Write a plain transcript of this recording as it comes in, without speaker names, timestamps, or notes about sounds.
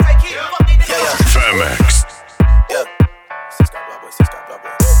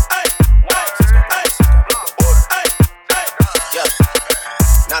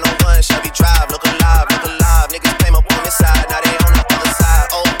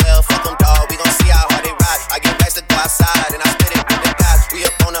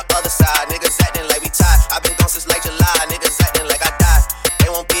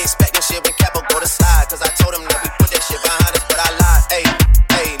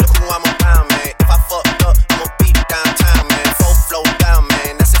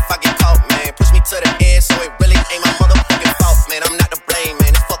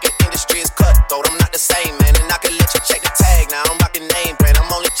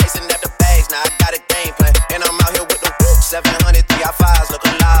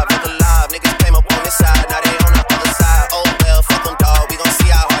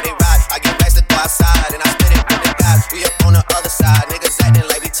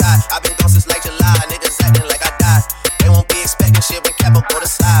I been gone since like July, niggas acting like I died. They won't be expecting shit when Capo go to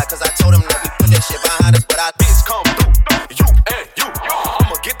slide. Cause I told them that we put that shit behind us, but I bitch come through. You and you,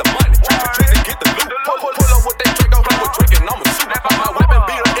 I'ma get the money, trick and get the loot. Pull up with that Draco, who was drinking, I'ma shoot. My weapon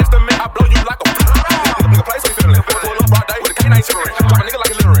be an instrument, I blow you like a flute. Nigga play so feeling, pull up broad day with a canine shivering. Drop a nigga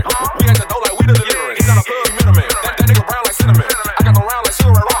like a littering. We at the door like we the delivering. He's not a plug, middleman. That nigga brown like cinnamon. I got no round like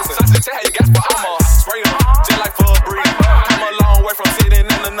Sugar Ray Robinson. I said, check how you gas, but I'ma spray him just like for a breeze. Come a long way from sitting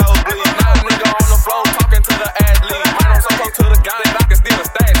in the nosebleed. Now a nigga on the floor talking to the athlete. Mine on so close to the gun and I can steal a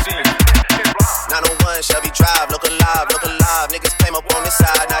stash sheet. 901 Shelby Drive, look alive, look alive. Niggas came up on this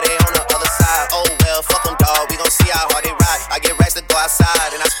side, now they on the other side. Oh well, fuck them dog, we gon' see how hard they ride. I get racks to go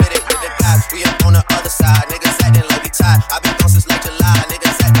outside and I spit it with the guys. We up on the other side, niggas acting like we tied. I been gone since like July.